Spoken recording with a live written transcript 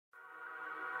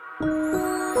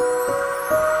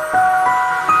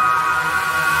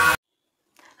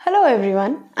Hello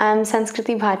everyone, I am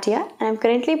Sanskriti Bhatia and I am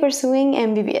currently pursuing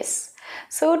MBBS.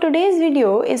 So today's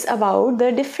video is about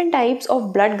the different types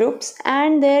of blood groups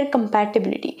and their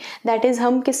compatibility. That is,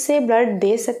 हम किससे blood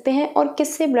दे सकते हैं और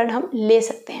किससे blood हम ले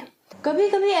सकते हैं. कभी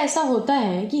कभी ऐसा होता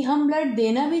है कि हम ब्लड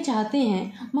देना भी चाहते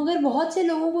हैं, मगर बहुत से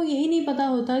लोगों को यही नहीं पता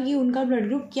होता कि उनका ब्लड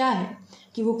ग्रुप क्या है,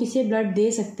 कि वो किससे ब्लड दे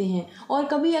सकते हैं और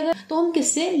कभी अगर तो हम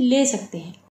किससे ले सकते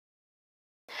हैं.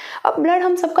 अब ब्लड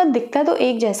हम सबका दिखता तो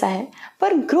एक जैसा है,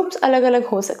 पर ग्रुप्स अलग अलग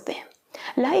हो सकते हैं.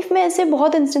 लाइफ में ऐसे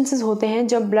बहुत इंस्टेंसेस होते हैं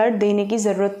जब ब्लड देने की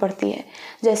ज़रूरत पड़ती है.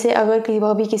 जैसे अगर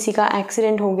कभी किसी का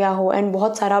एक्सीडेंट हो गया हो एंड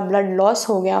बहुत सारा ब्लड लॉस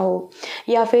हो गया हो,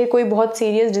 या फिर कोई बहुत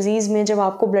सीरियस डिजीज़ में जब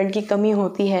आपको ब्लड की कमी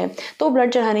होती है तो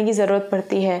ब्लड चढ़ाने की ज़रूरत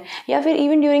पड़ती है, या फिर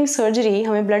इवन ड्यूरिंग सर्जरी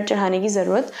हमें ब्लड चढ़ाने की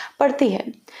ज़रूरत पड़ती है.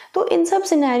 तो इन सब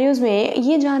सिनेरियोज़ में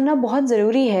ये जानना बहुत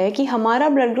ज़रूरी है कि हमारा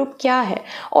ब्लड ग्रुप क्या है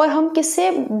और हम किससे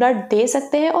ब्लड दे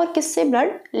सकते हैं और किससे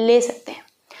ब्लड ले सकते हैं.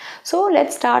 So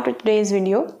let's start with today's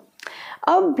video.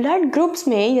 अब ब्लड ग्रुप्स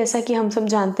में, जैसा कि हम सब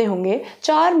जानते होंगे,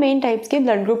 4 मेन टाइप्स के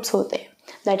ब्लड ग्रुप्स होते हैं.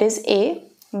 That is a,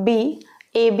 B,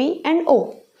 AB and O.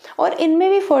 और इनमें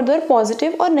भी फर्दर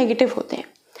पॉजिटिव और नेगेटिव होते हैं.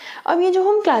 अब ये जो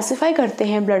हम क्लासिफाई करते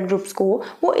हैं ब्लड ग्रुप्स को,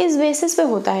 वो इस बेसिस पे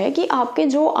होता है कि आपके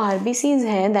जो RBCs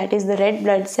हैं, that is the red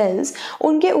blood cells,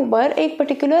 उनके ऊपर एक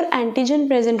पर्टिकुलर एंटीजन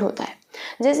प्रेजेंट होता है.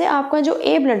 जैसे आपका जो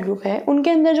A ब्लड ग्रुप है,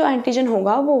 उनके अंदर जो एंटीजन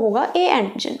होगा वो होगा A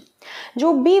एंटीजन.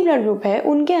 जो B ब्लड ग्रुप है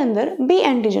उनके अंदर B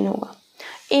एंटीजन होगा.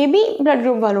 AB ब्लड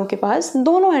ग्रुप वालों के पास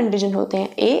दोनों एंटीजन होते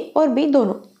हैं, A और B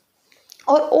दोनों.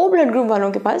 और O ब्लड ग्रुप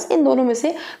वालों के पास इन दोनों में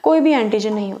से कोई भी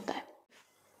एंटीजन नहीं होता है.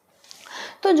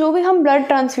 तो जो भी हम ब्लड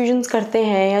ट्रांसफ्यूजन्स करते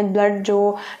हैं या ब्लड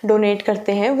जो डोनेट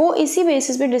करते हैं, वो इसी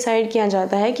बेसिस पे डिसाइड किया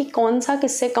जाता है कि कौन सा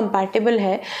किससे कंपैटिबल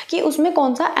है, कि उसमें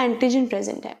कौन सा एंटीजन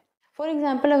प्रेजेंट है. फॉर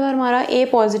एग्जांपल, अगर हमारा A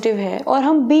पॉजिटिव है और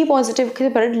हम B पॉजिटिव के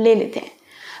ब्लड ले लेते हैं,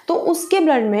 तो उसके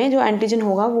ब्लड में जो एंटीजन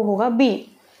होगा वो होगा B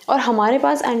और हमारे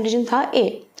पास एंटीजन था A.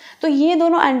 तो ये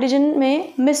दोनों एंटीजन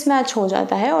में मिसमैच हो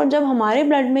जाता है और जब हमारे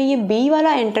ब्लड में ये B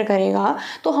वाला एंटर करेगा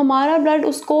तो हमारा ब्लड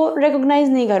उसको रिकॉग्नाइज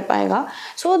नहीं कर पाएगा.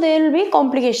 So there will be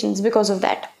complications because of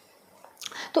that.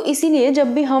 तो इसीलिए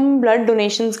जब भी हम ब्लड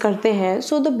डोनेशंस करते हैं,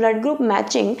 so the blood group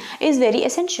matching is very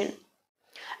essential.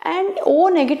 And O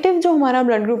negative जो हमारा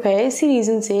ब्लड ग्रुप है, इसी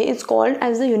रीज़न से it's called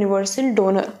as the universal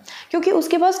donor, क्योंकि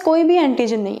उसके पास कोई भी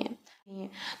एंटीजन नहीं है,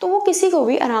 तो वो किसी को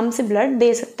भी आराम से ब्लड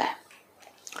दे सकता है.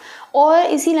 और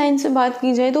इसी लाइन से बात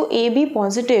की जाए तो AB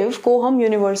पॉजिटिव को हम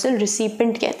यूनिवर्सल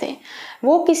रिसिपेंट कहते हैं.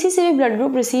 वो किसी से भी ब्लड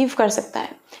ग्रुप रिसीव कर सकता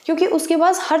है क्योंकि उसके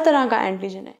पास हर तरह का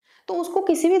एंटीजन है, तो उसको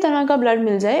किसी भी तरह का ब्लड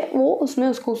मिल जाए वो उसमें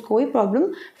उसको कोई प्रॉब्लम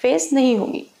फेस नहीं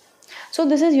होगी. So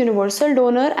this is universal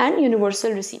donor and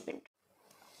universal recipient.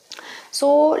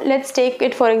 So let's take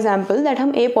it for example that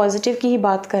हम A पॉजिटिव की ही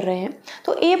बात कर रहे हैं.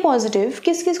 तो A पॉजिटिव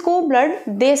किस किस को ब्लड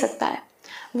दे सकता है?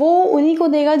 वो उन्हीं को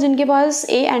देगा जिनके पास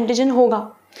A एंटीजन होगा.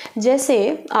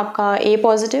 जैसे आपका A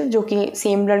पॉजिटिव जो कि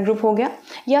सेम ब्लड ग्रुप हो गया,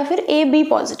 या फिर AB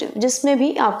पॉजिटिव जिसमें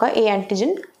भी आपका A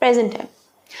एंटीजन प्रेजेंट है.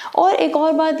 और एक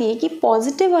और बात ये कि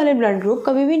पॉजिटिव वाले ब्लड ग्रुप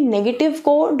कभी भी नेगेटिव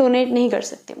को डोनेट नहीं कर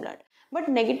सकते ब्लड, बट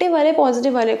नेगेटिव वाले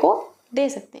पॉजिटिव वाले को दे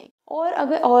सकते हैं.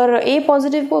 और A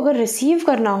पॉजिटिव को अगर रिसीव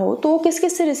करना हो तो वो किस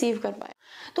किस से रिसीव कर पाए?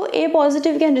 तो A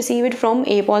positive can receive it from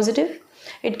A positive,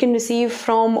 it can receive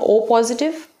from O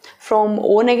positive, from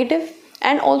O negative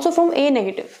and also from A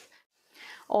negative.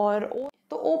 और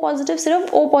O पॉजिटिव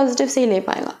सिर्फ O पॉजिटिव से ही ले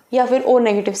पाएगा या फिर O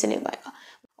नेगेटिव से ले पाएगा.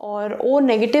 और O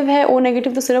नेगेटिव है, O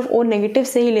नेगेटिव तो सिर्फ O नेगेटिव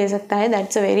से ही ले सकता है.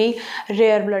 That's a very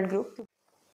rare blood group.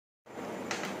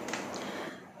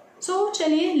 सो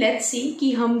चलिए लेट्स सी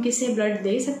कि हम किससे ब्लड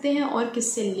दे सकते हैं और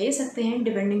किससे ले सकते हैं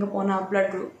depending upon our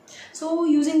blood group. So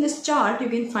using this chart you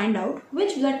can find out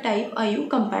which blood type are you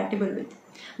compatible with.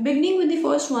 Beginning with the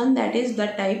first one, that is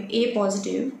blood type A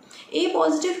positive. A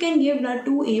positive can give blood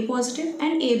to A positive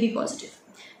and AB positive,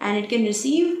 and it can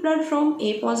receive blood from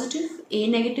A positive, A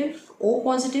negative, O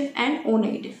positive and O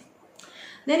negative.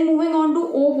 Then moving on to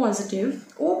O positive.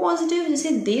 O positive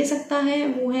जिसे दे सकता है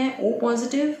वो है O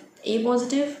positive, A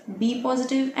positive, B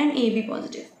positive and AB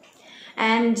positive.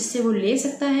 And जिससे वो ले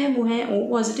सकता है वो है O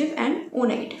positive and O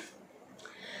negative.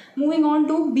 Moving on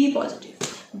to B positive.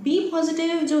 B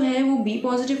positive जो है वो B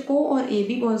पॉजिटिव को और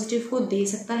AB पॉजिटिव को दे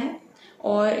सकता है,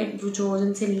 और जो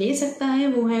जिनसे ले सकता है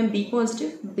वो है B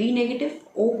positive, B negative,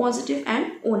 O positive and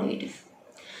O negative.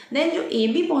 Then जो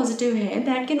AB पॉजिटिव है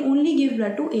that can only give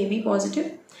blood to AB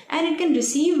positive and it can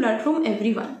receive blood from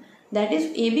everyone. That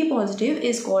is AB positive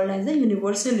is called as the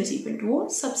universal recipient. वो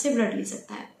सबसे blood ले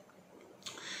सकता है.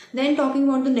 Then talking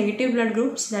about the negative blood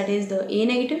groups, that is the A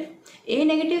negative. A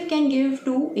negative can give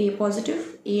to A positive,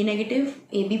 A negative,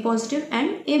 AB positive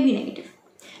and AB negative.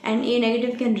 and A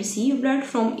negative can receive blood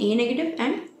from A negative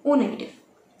and O negative.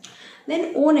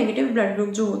 Then O negative blood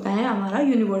group जो होता है हमारा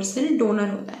universal donor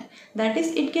होता है, that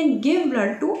is it can give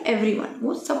blood to everyone,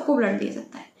 वो सबको blood दे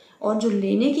सकता है. और जो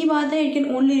लेने की बात है, it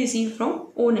can only receive from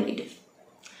O negative.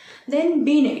 Then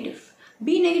B negative.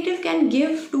 B negative can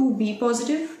give to B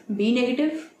positive, B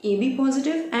negative, AB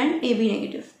positive and AB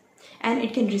negative, and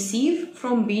it can receive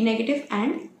from B negative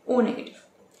and O negative.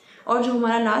 और जो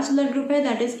हमारा last blood group है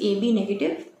that is AB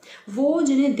negative, वो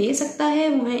जिन्हें दे सकता है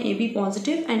वो है AB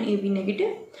positive and AB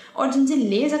negative, और जिनसे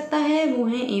ले सकता है वो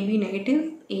है AB negative,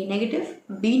 A negative,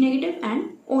 B negative and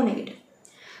O negative.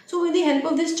 So with the help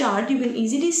of this chart, you can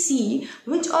easily see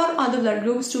which are the blood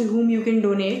groups to whom you can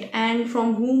donate and from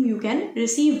whom you can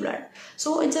receive blood.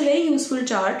 So it's a very useful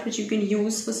chart which you can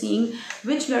use for seeing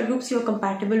which blood groups you are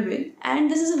compatible with.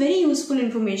 And this is a very useful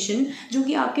information जो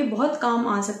कि आपके बहुत काम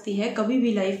आ सकती है कभी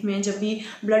भी life में, जब भी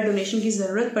ब्लड डोनेशन की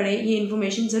ज़रूरत पड़े. ये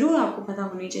इन्फॉर्मेशन ज़रूर आपको पता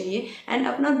होनी चाहिए एंड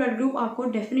अपना ब्लड ग्रुप आपको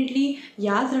डेफिनेटली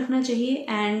याद रखना चाहिए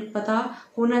एंड पता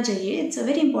होना चाहिए. It's a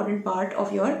very important part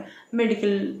of your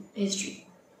medical history.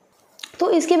 तो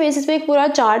इसके बेसिस पे एक पूरा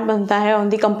चार्ट बनता है ऑन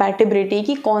द कंपैटिबिलिटी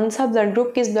कि कौन सा ब्लड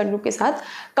ग्रुप किस ब्लड ग्रुप के साथ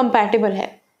कंपैटिबल है.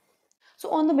 So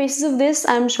on the basis of this,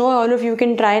 I'm sure all of you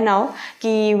can try now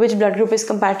कि which blood group is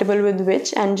compatible with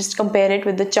which and just compare it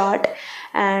with the chart.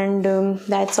 And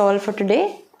that's all for today.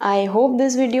 I hope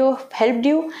this video helped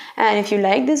you, and if you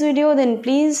like this video then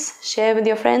please share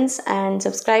with your friends and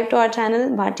subscribe to our channel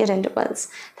Bhatia Dentopulse.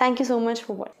 Thank you so much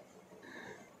for watching.